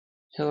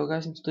Hello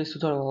guys, in today's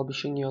tutorial I'll be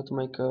showing you how to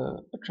make a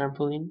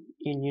trampoline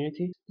in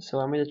Unity. So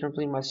I made a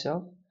trampoline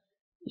myself.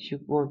 If you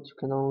want you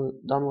can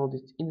download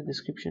it in the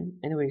description.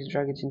 Anyways,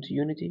 drag it into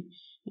Unity,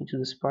 into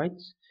the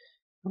sprites.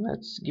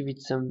 Let's give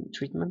it some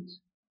treatment.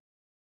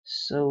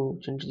 So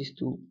change this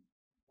to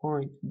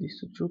point, this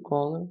to true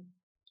color,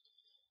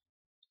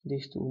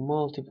 this to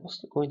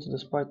multiples. Go into the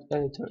sprite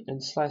editor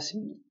and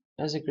slicing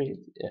as a grid,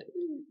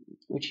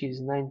 which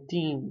is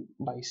 19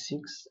 by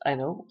 6. I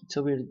know, it's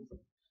a weird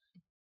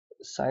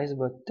size,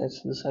 but that's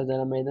the size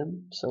that I made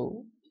them.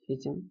 So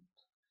hit him.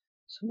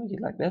 So make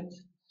it like that,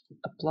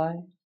 apply,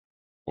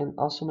 and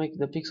also make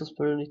the pixels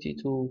per unity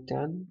to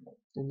 10,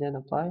 and then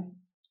apply.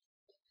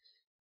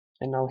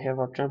 And now we have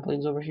our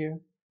trampolines over here,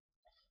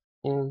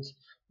 and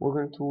we're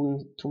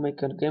going to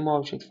make a game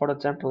object for the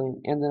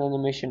trampoline and an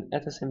animation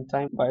at the same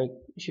time by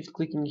shift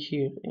clicking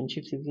here and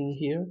shift clicking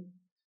here,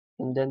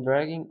 and then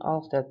dragging all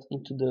of that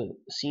into the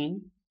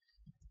scene.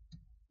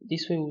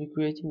 This way we'll be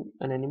creating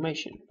an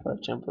animation for a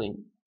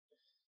trampoline.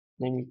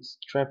 Name it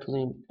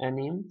trampoline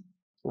anim,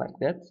 like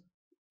that.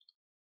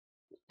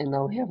 And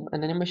now we have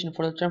an animation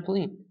for the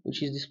trampoline,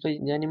 which is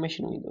displayed in the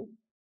animation window.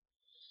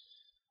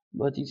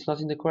 But it's not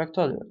in the correct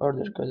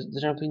order because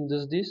the trampoline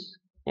does this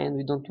and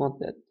we don't want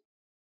that.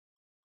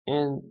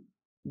 And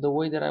the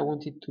way that I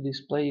want it to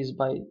display is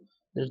by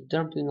the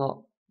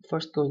trampoline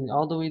first going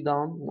all the way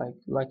down,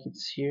 like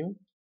it's here,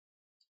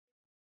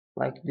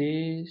 like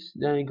this,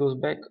 then it goes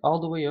back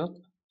all the way up,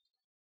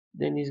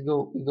 then it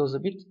goes a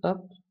bit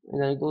up, and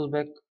then it goes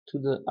back to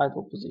the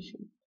idle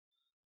position.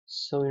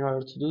 So in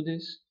order to do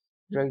this,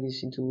 drag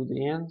this into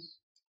the ends,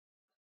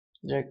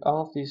 drag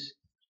all of this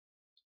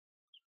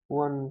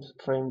one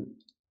frame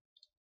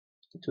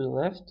to the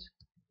left,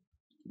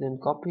 then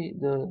copy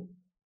the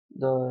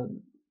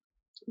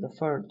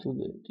fur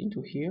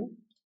into here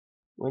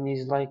when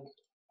it's like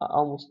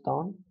almost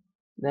done,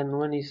 then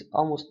when it's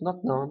almost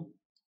not done,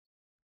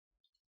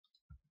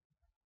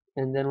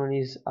 and then when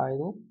it's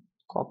idle,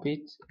 copy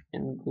it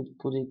and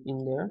put it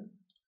in there.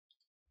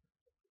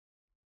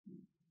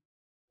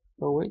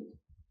 Oh wait,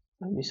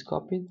 I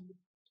miscopied.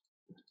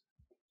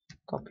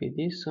 Copy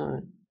this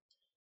and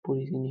put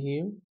it in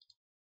here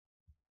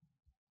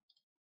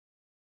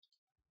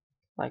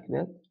like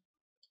that,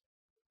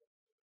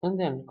 and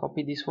then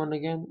copy this one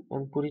again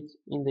and put it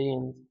in the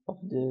end of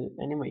the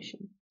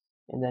animation,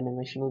 and the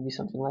animation will be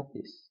something like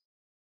this.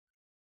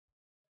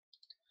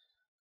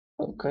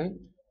 Okay,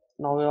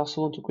 now we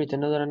also want to create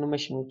another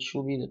animation which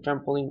will be the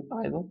trampoline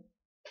idle.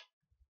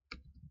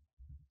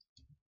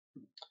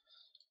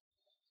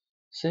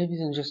 Save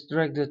it and just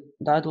drag the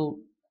idle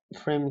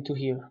frame into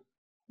here,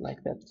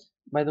 like that.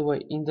 By the way,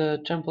 in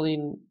the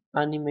trampoline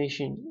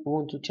animation, we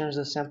want to change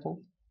the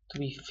sample to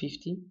be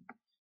 50,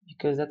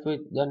 because that way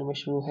the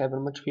animation will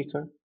happen much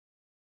quicker,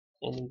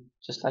 and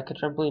just like a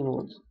trampoline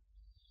would.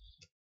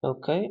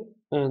 Okay,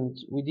 and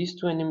with these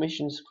two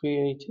animations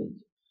created,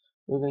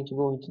 we're going to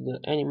go into the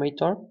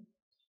animator.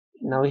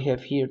 Now we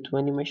have here two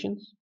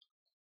animations,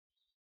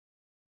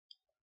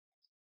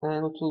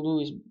 and what we'll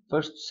do is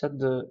first set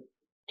the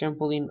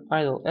trampoline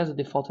idle as a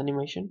default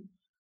animation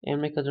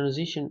and make a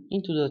transition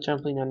into the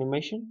trampoline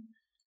animation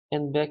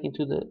and back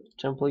into the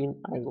trampoline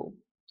idle.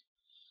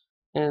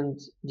 And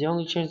the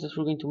only change that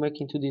we're going to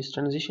make into these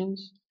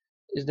transitions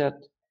is that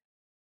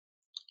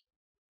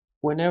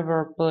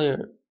whenever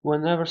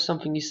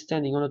something is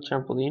standing on a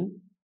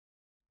trampoline,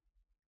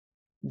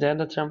 then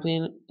the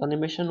trampoline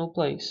animation will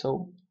play.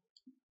 So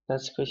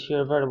let's create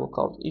here a variable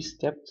called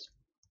isStepped,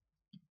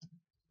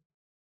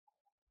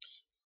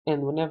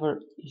 and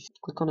whenever you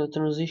click on the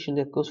transition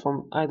that goes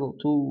from idle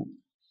to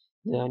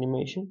the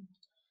animation,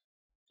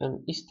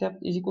 and isStepped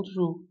is equal to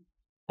true,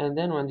 and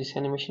then when this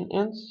animation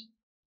ends,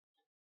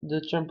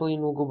 the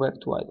trampoline will go back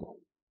to idle.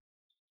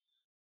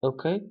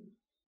 Okay,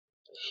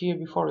 here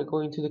before we go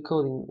into the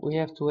coding, we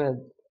have to add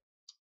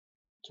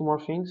two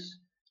more things,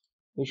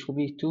 which will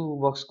be two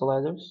box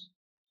colliders.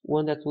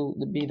 One that will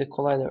be the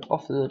collider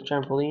of the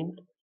trampoline,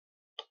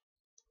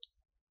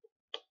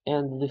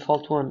 and the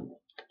default one,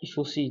 if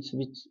you'll see, it's a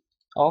bit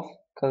off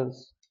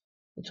because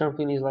the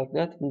trampoline is like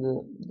that and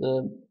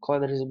the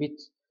collider is a bit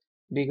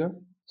bigger.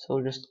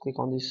 So just click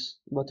on this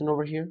button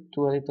over here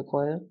to edit the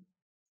collider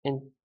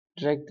and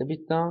drag it a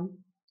bit down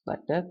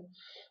like that.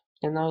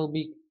 And now we'll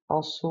be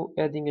also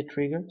adding a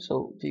trigger,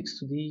 so fix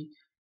to the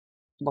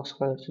box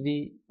collider to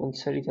the and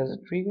set it as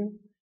a trigger,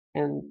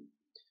 and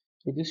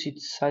reduce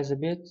its size a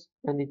bit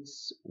and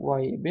its Y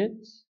a bit,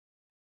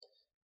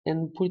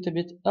 and put it a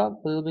bit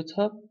up, a little bit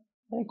up,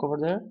 like over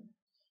there.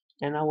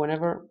 And now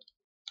whenever,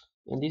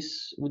 and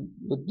this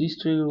what this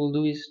trigger will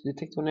do is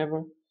detect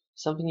whenever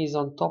something is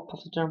on top of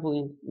the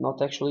trampoline,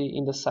 not actually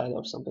in the side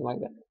or something like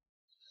that.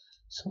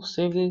 So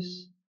save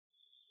this,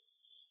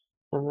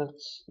 and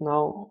let's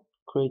now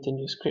create a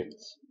new script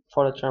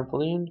for the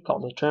trampoline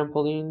called the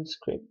trampoline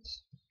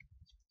script.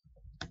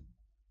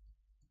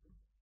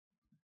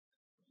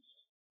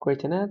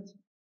 Create an add,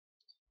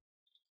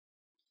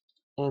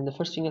 and the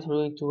first thing that we're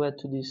going to add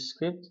to this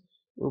script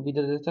will be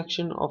the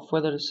detection of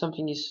whether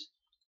something is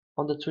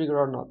on the trigger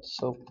or not.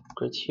 So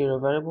create here a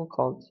variable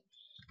called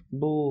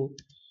bool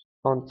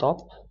on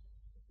top,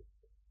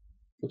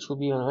 which will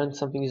be on when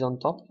something is on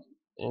top.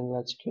 And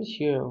let's create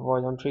here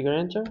void on trigger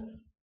enter,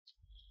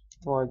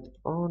 void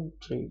on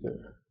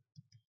trigger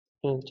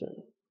enter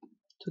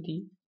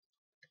 2D,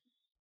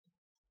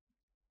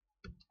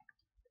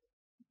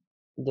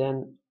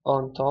 then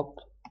on top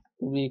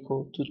will be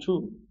equal to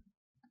true,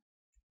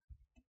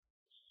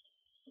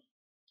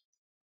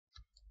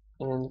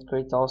 and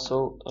create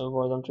also a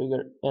void on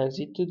trigger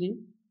exit 2D,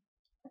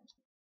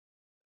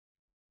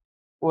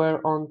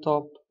 where on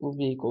top will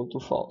be equal to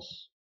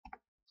false,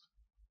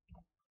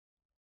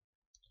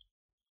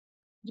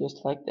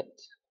 just like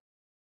that.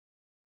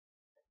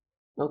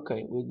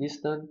 Okay, with this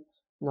done,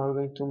 now we're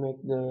going to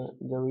make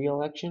the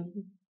real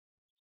action,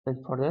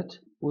 and for that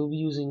we'll be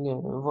using a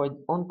void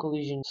on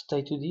collision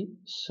stay 2D.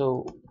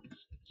 So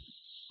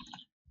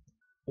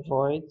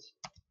void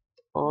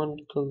on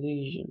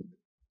collision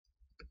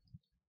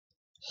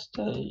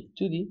stay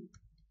 2D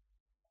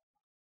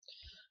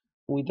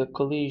with a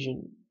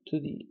collision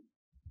 2D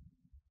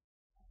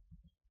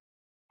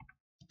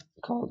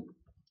called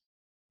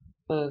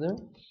other,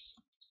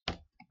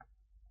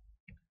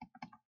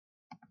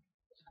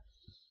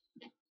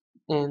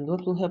 and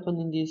what will happen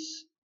in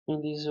this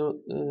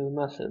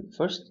method?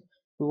 First,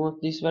 we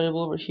want this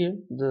variable over here,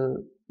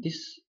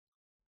 this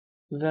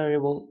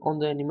variable on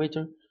the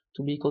animator,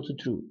 to be equal to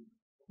true.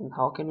 And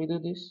how can we do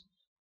this?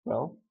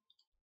 Well,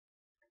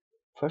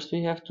 first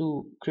we have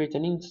to create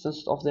an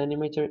instance of the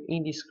animator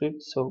in this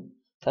script. So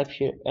type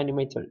here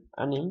animator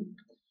anim,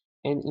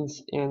 and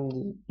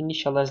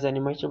initialize the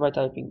animator by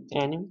typing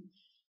anim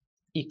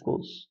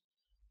equals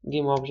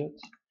GameObject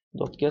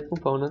dot get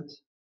component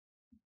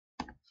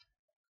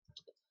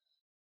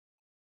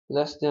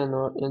less than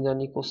or and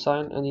then equal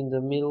sign, and in the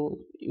middle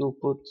you'll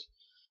put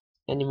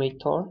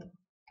animator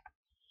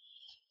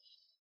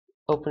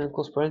open and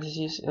close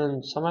parentheses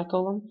and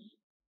semicolon.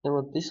 And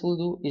what this will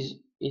do is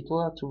it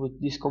will attribute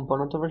this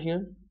component over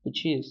here,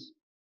 which is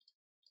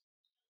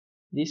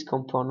this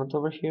component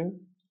over here,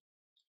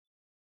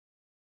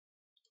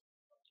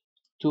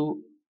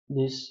 to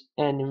this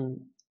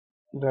anim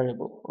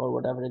variable or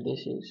whatever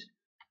this is.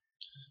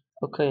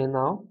 Okay, and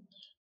now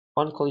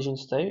on collision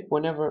stay,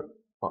 whenever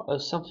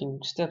something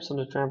steps on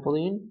the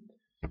trampoline,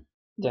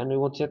 then we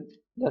want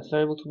that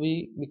variable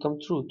to become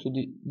true, to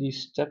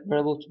this step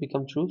variable to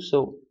become true.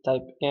 So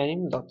type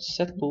anim dot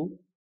set bool,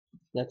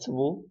 that's a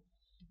bool,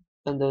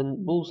 and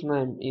then bool's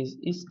name is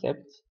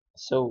stepped.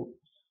 So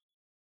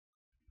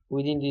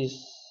within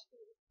these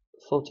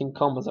floating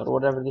commas or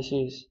whatever this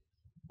is,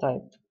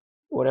 type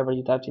whatever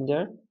you typed in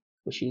there,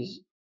 which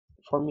is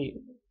for me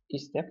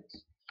is stepped,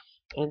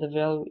 and the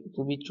value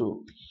will be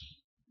true,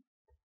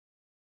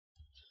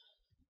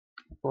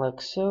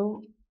 like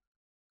so.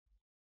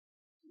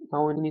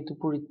 Now we need to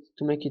put it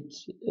to make it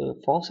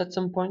false at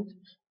some point,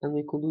 and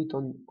we could do it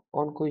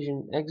on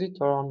collision exit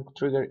or on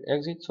trigger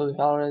exit. So we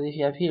already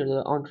have here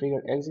the on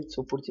trigger exit,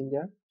 so put it in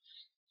there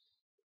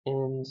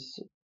and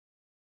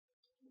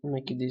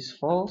make it this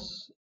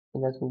false,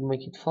 and that will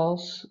make it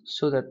false,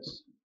 so that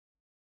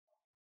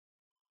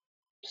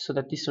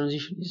this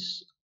transition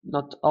is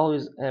not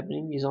always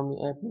happening, is only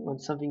happening when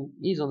something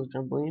is on the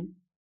trampoline.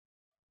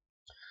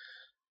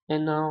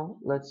 And now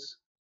let's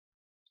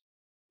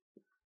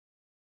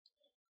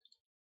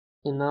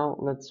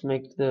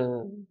make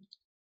the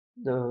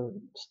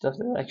stuff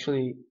that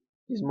actually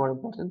is more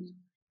important,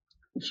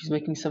 which is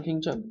making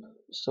something jump.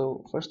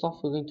 So first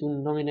off, we're going to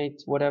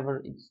nominate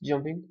whatever it's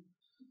jumping.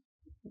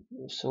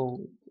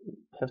 So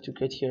have to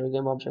create here a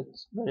game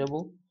object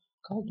variable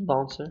called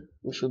bouncer,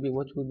 which will be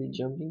what will be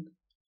jumping.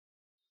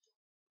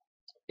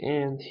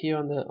 And here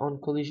on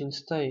collision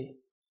stay,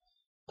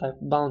 type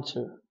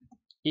bouncer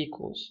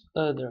equals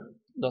other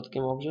dot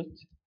game object.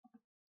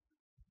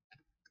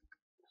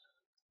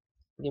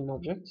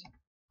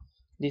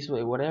 This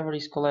way, whatever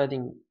is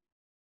colliding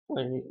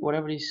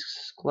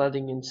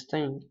and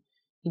staying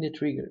in the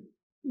trigger,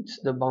 it's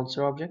the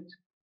bouncer object.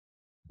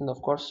 And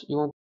of course, you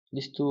want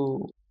these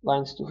two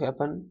lines to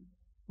happen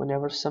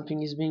whenever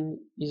something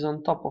is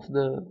on top of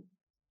the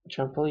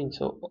trampoline.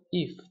 So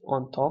if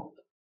on top,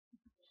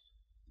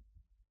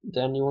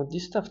 then you want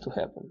this stuff to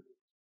happen.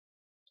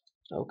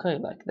 Okay,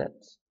 like that.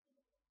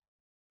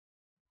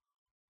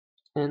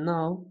 And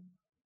now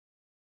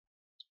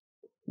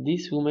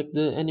this will make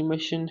the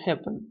animation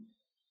happen.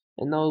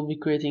 And now we'll be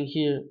creating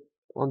here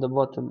on the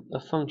bottom a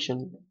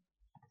function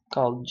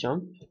called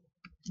jump,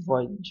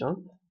 void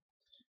jump,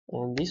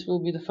 and this will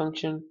be the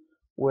function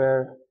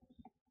where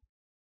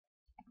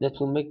that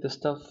will make the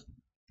stuff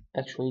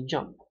actually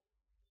jump.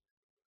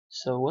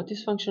 So what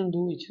this function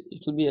do,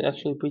 it will be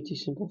actually a pretty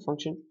simple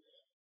function.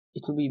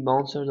 It will be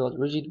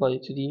bouncer.rigid body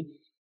 2D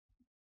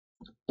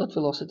dot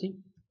velocity,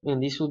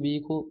 and this will be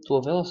equal to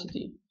a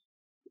velocity,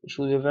 which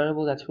will be a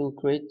variable that we'll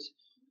create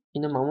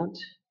in a moment.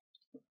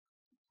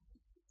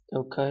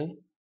 Okay,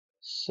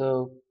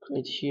 so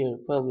create here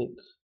public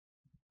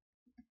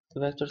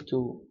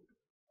vector2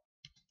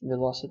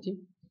 velocity,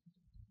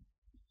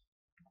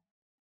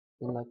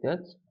 and like that.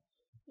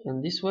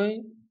 And this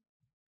way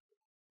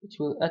it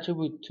will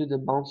attribute to the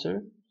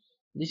bouncer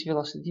this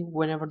velocity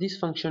whenever this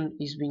function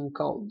is being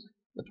called.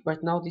 But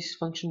right now this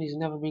function is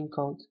never being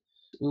called.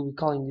 We'll be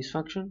calling this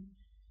function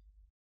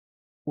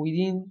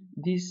within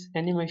this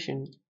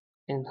animation.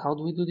 And how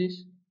do we do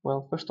this?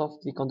 Well, first off,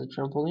 click on the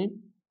trampoline.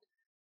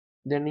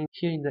 Then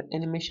here in the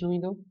animation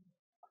window,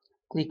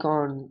 click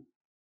on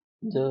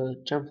the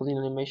trampoline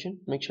animation.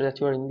 Make sure that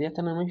you are in that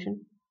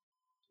animation.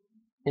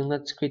 And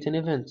let's create an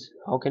event.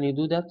 How can you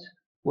do that?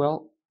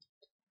 Well,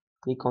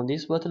 click on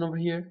this button over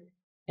here,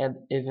 add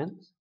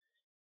event,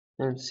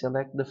 and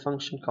select the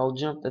function called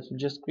jump that we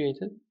just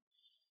created.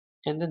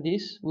 And then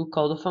this will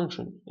call the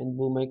function and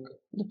will make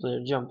the player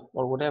jump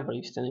or whatever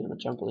is standing on a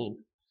trampoline.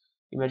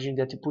 Imagine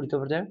that you put it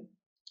over there,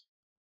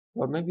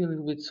 or maybe a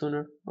little bit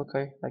sooner,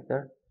 okay, like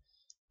that,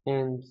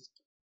 and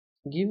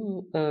give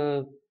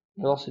a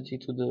velocity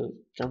to the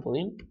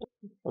trampoline.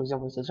 For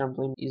example, if the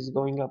trampoline is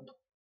going up,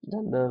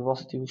 then the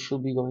velocity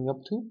should be going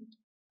up too.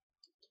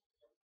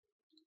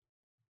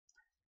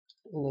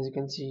 And as you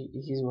can see,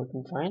 it is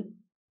working fine.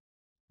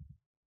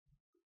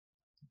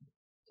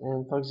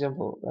 And for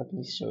example, let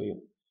me show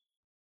you.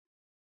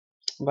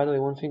 By the way,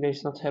 one thing that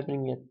is not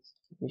happening yet,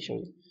 let me show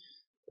you.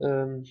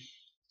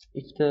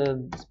 If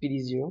the speed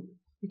is 0,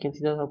 you can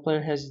see that our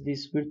player has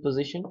this weird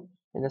position,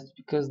 and that's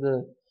because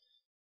the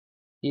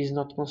is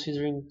not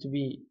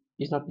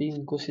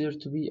being considered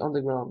to be on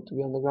the ground. To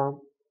be on the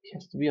ground, it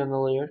has to be on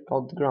a layer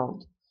called the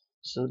ground.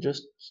 So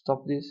just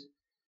stop this.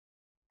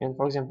 And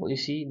for example, you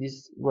see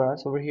this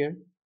grass over here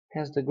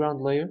has the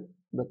ground layer,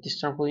 but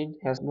this trampoline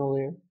has no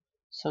layer.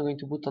 So I'm going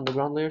to put on the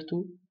ground layer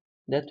too.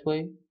 That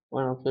way,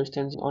 when our player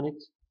stands on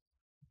it,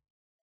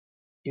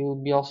 it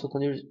will be also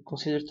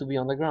considered to be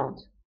on the ground.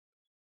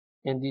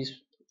 And this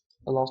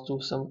allows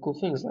to some cool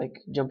things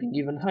like jumping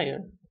even higher.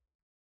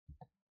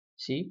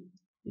 See,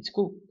 it's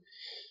cool.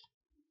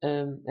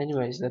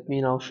 Anyways, let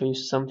me now show you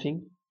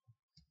something.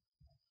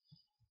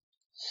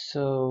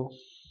 So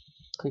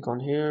click on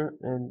here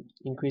and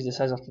increase the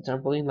size of the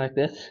trampoline like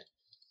that.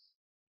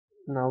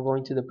 Now go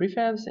into the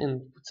prefabs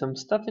and put some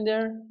stuff in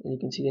there, and you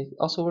can see that it's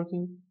also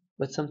working.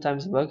 But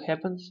sometimes a bug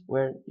happens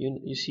where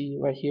you see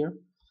right here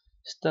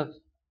stuff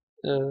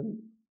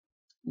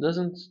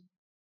doesn't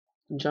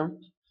jump,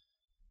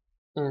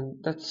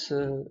 and that's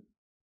a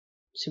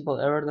simple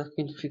error that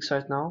we can fix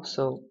right now.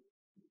 So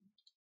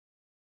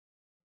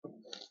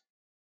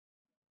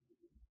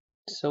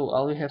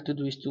all we have to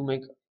do is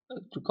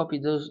to copy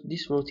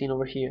this routine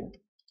over here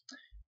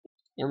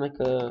and make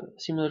a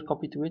similar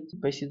copy to it,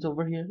 paste it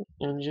over here,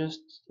 and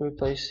just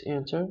replace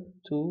enter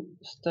to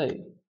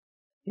stay.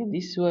 In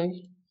this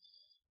way,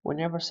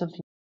 whenever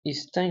something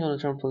is staying on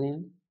the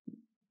trampoline,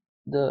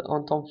 the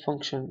on top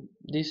function,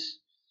 this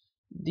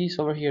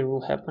over here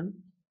will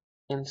happen,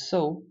 and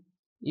so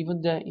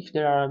even if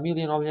there are a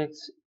million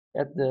objects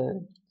in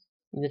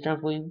the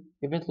trampoline,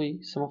 eventually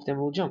some of them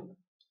will jump.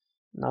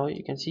 Now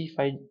you can see if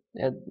I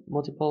add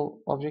multiple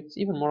objects,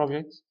 even more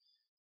objects,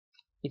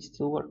 it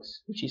still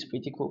works, which is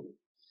pretty cool.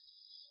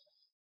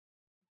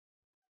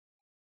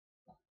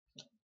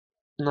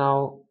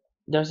 Now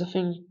there's a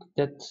thing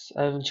that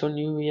I haven't shown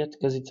you yet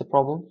because it's a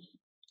problem,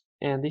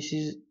 and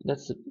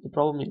the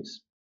problem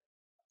is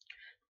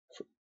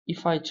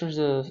if I change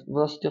the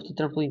velocity of the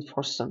trampoline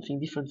for something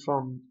different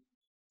from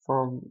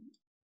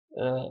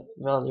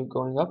value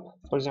going up.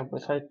 For example,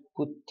 if I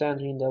put 10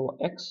 in the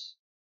X,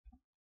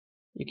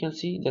 you can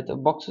see that the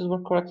boxes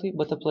work correctly,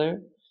 but the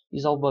player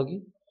is all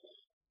buggy,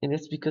 and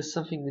that's because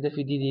something that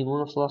we did in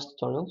one of the last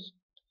tutorials,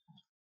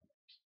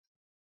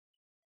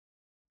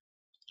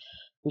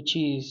 which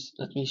is,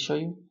 let me show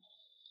you,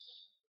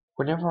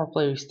 whenever our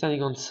player is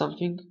standing on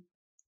something,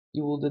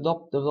 you will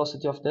adopt the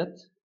velocity of that,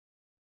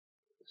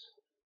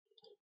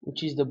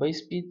 which is the base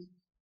speed,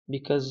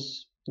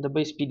 because the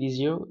base speed is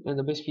 0, and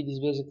the base speed is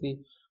basically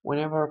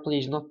whenever our player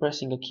is not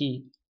pressing a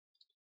key.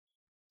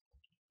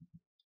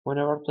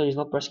 Whenever our player is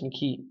not pressing a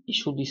key, it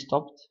should be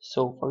stopped.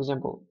 So for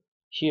example,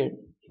 here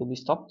it will be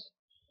stopped,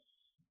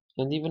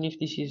 and even if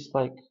this is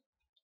like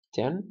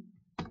 10,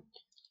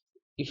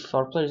 if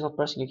our player is not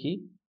pressing a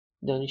key,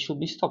 then it should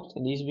be stopped,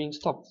 and it is being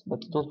stopped, but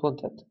we don't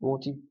want that. We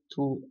want it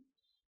to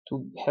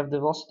have the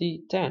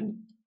velocity 10,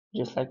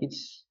 just like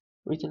it's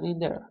written in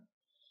there.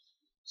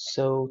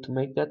 So to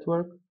make that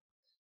work,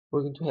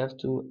 we're going to have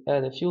to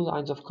add a few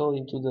lines of code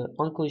into the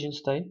on collision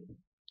state,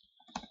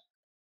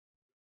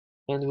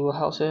 and we will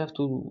also have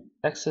to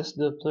access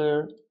the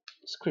player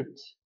script.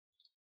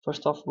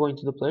 First off, go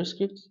into the player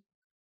script,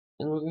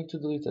 and we're going to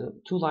delete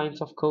 2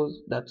 lines of code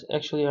that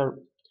actually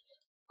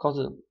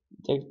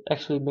they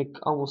actually make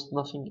almost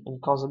nothing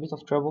and cause a bit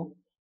of trouble.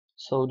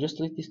 So just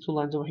delete these 2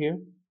 lines over here.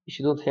 If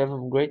you don't have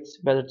them, great,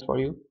 better for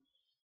you.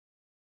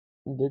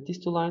 Delete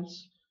these 2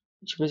 lines,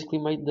 which basically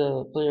made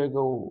the player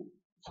go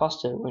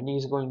faster when he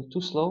is going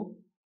too slow.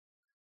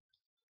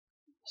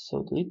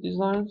 So delete these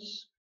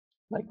lines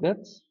like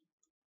that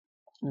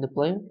in the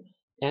player,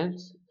 and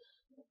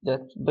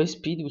that base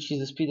speed, which is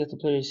the speed that the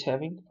player is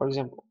having. For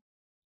example,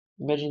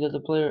 imagine that the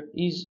player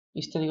is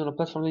standing on a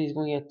platform that is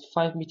going at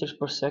 5 meters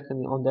per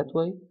second on that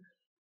way.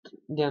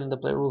 Then the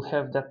player will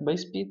have that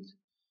base speed,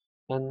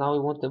 and now we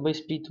want the base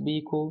speed to be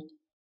equal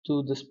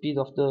to the speed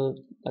of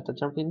that the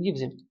trampoline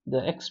gives him,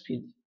 the x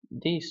speed,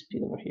 this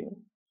speed over here.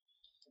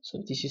 So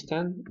if this is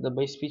 10, the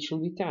base speed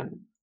should be 10.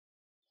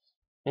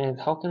 And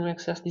how can we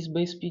access this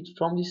base speed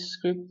from this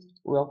script?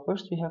 Well,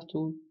 first we have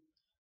to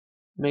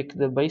make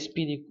the base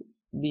speed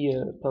be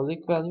a public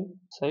value,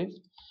 save,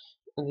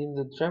 and in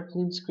the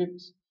trampoline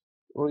script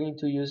we're going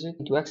to use it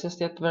to access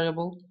that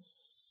variable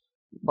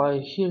by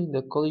here in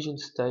the collision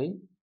state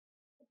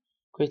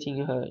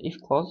creating a if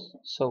clause.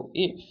 So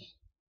if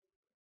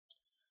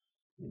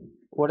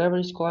whatever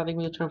is colliding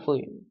with the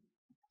trampoline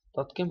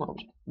dot game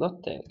object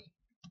dot tag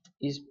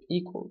is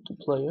equal to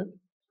player,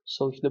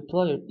 so if the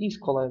player is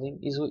colliding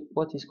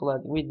what is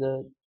colliding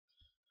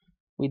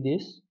with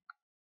this,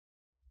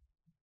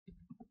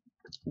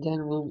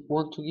 then we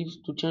want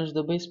to change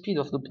the base speed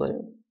of the player.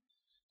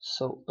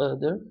 So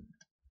other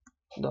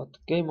dot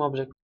game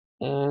object,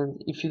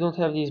 and if you don't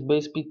have this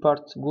base speed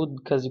part, good,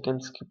 because you can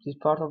skip this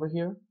part over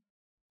here.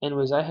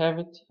 Anyways, I have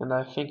it and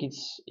I think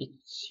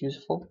it's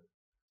useful,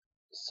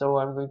 so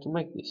I'm going to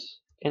make this.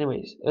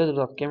 Anyways, other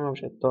dot game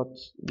object dot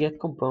get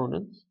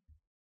component,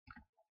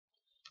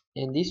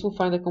 and this will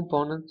find a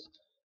component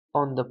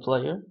on the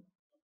player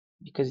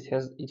because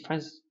it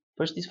finds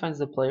first this finds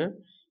the player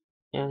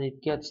and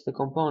it gets the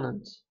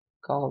component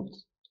called,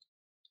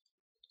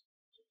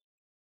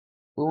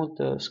 we want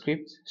the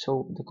script,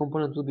 so the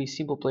component will be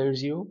simple player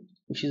 0,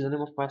 which is the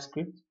name of my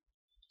script.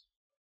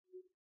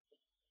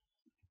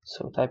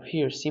 So type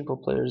here simple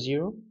player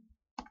 0,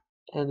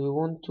 and we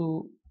want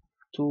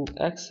to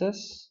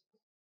access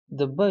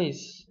the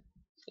base,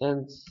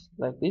 and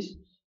like this,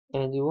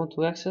 and we want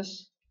to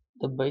access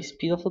the base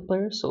speed of the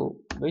player, so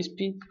base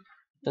speed,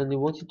 and we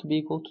want it to be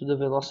equal to the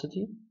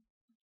velocity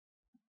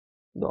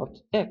dot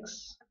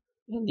x,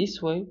 and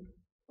this way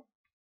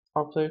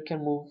our player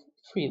can move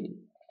freely.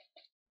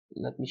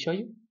 Let me show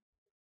you.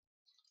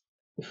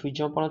 If we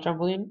jump on a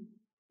trampoline,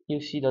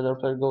 you see that our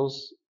player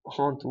goes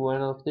on to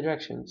one of the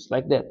directions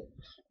like that,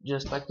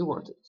 just like we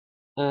wanted.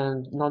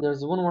 And now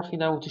there's one more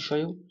thing I want to show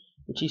you,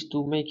 which is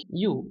to make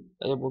you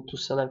able to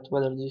select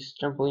whether this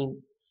trampoline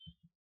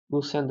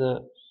will send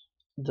the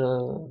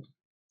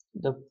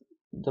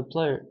the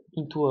player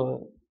into a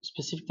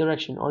specific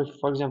direction, or if,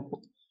 for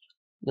example,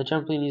 the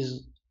trampoline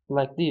is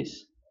like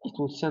this, it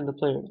will send the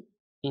player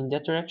in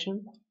that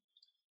direction.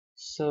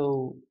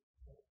 So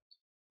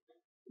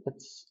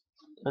that's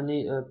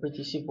only a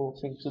pretty simple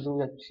thing to do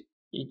that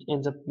it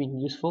ends up being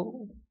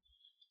useful.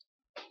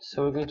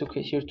 So we're going to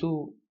create here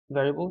two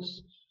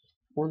variables,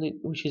 one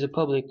which is a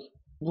public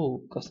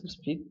bool custom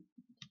speed,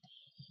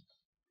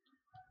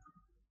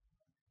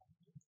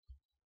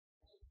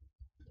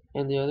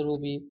 and the other will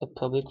be a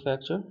public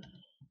vector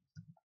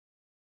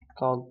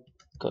called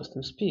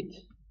custom speed,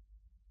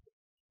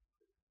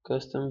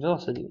 custom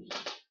velocity.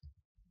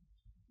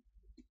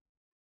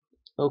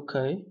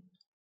 Okay,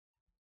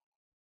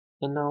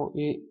 and now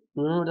we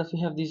remember that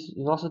we have this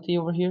velocity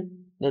over here,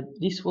 that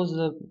this was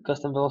the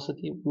custom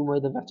velocity, we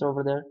made the vector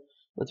over there,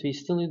 but we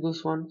still need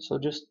this one, so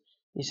just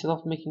instead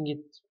of making it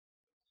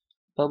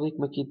public,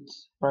 make it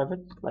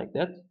private like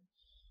that.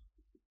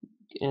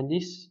 And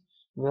this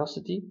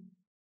velocity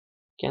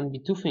can be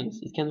two things.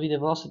 It can be the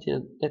velocity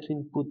that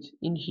we put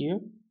in here,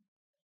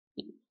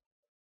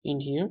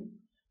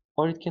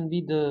 or it can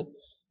be the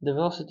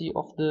velocity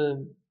of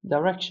the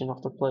direction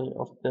of the player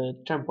of the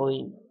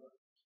trampoline.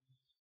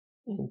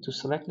 And to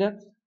select that,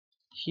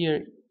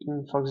 here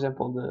in, for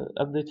example,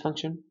 the update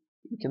function,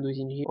 we can do it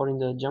in here or in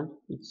the jump.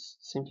 It's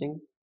the same thing.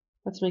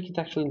 Let's make it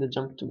actually in the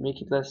jump to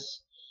make it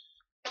less,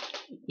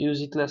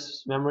 use it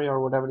less memory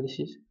or whatever this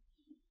is.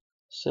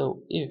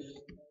 So if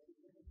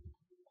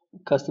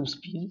custom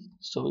speed,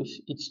 so if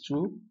it's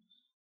true,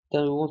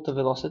 then we want the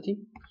velocity,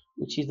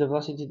 which is the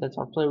velocity that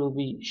our player will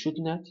be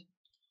shooting at,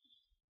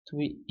 to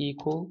be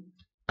equal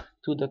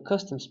to the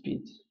custom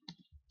speed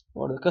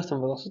or the custom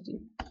velocity,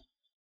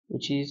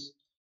 which is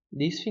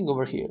this thing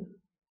over here.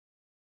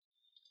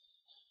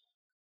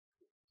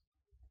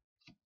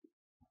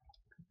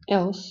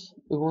 Else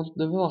we want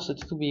the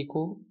velocity to be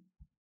equal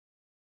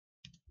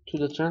to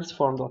the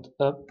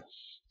transform.up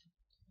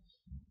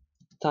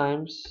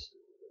times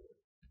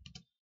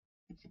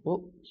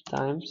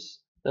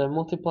the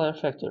multiplier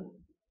factor,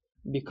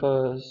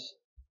 because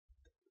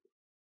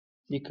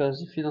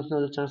if you don't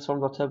know, the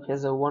transform.up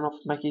has a 1 of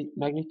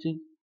magnitude,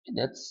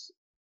 that's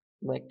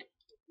like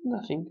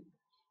nothing.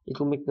 It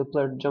will make the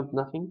player jump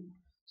nothing.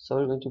 So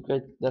we're going to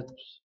create that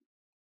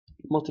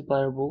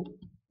multiplier bool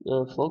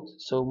float.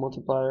 So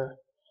multiplier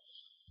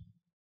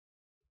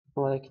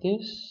like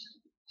this,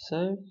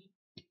 save,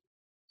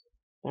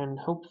 and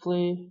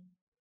hopefully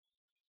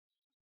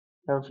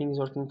everything is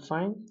working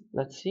fine.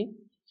 Let's see.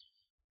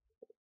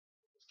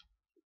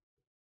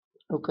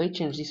 Okay,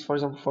 change this, for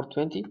example, for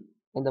 20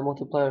 and the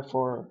multiplier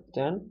for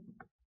 10,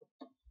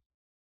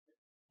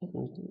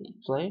 and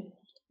play,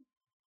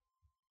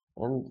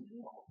 and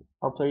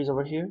our player is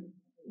over here.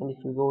 And if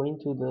we go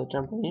into the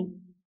trampoline,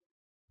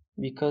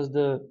 because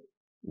the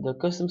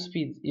custom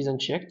speed is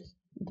unchecked,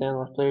 then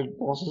our player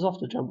bounces off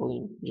the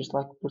trampoline just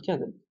like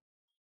pretended.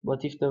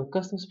 But if the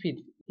custom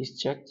speed is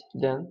checked,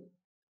 then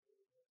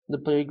the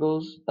player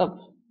goes up,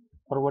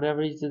 or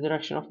whatever is the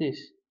direction of this.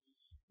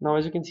 Now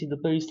as you can see, the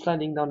player is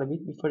sliding down a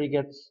bit before he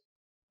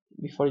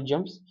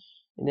jumps,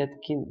 and that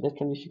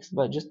can be fixed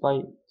by just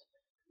by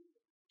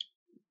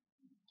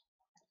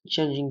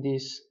changing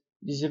this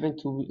event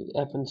to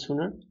happen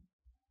sooner.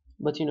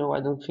 But I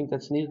don't think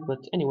that's needed. But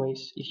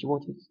anyways, if you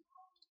want it,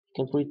 you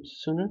can put it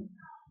sooner,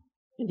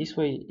 and this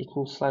way it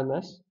will slide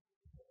less.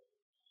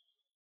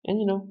 And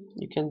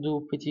you can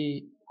do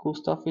pretty cool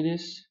stuff with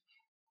this.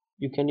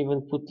 You can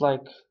even put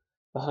like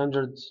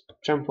 100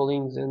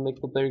 trampolines and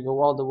make the player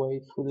go all the way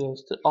through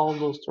all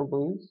those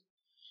trampolines.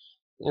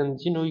 And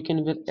you can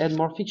even add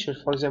more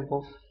features. For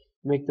example,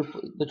 make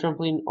the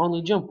trampoline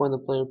only jump when the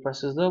player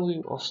presses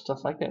W or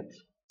stuff like that.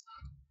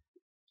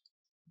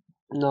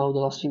 Now the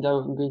last thing that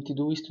I'm going to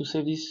do is to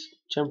save this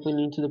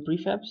trampoline into the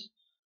prefabs.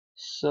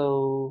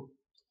 So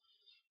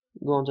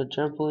go on the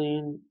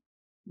trampoline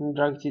and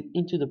drag it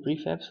into the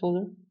prefabs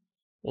folder,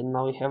 and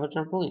now we have a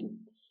trampoline.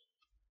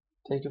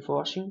 Thank you for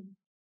watching.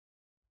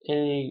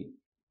 Any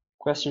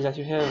questions that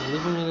you have,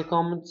 leave them in the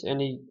comments.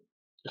 Any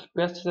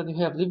requests that you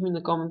have, leave them in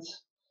the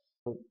comments.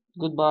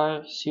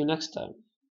 Goodbye, see you next time.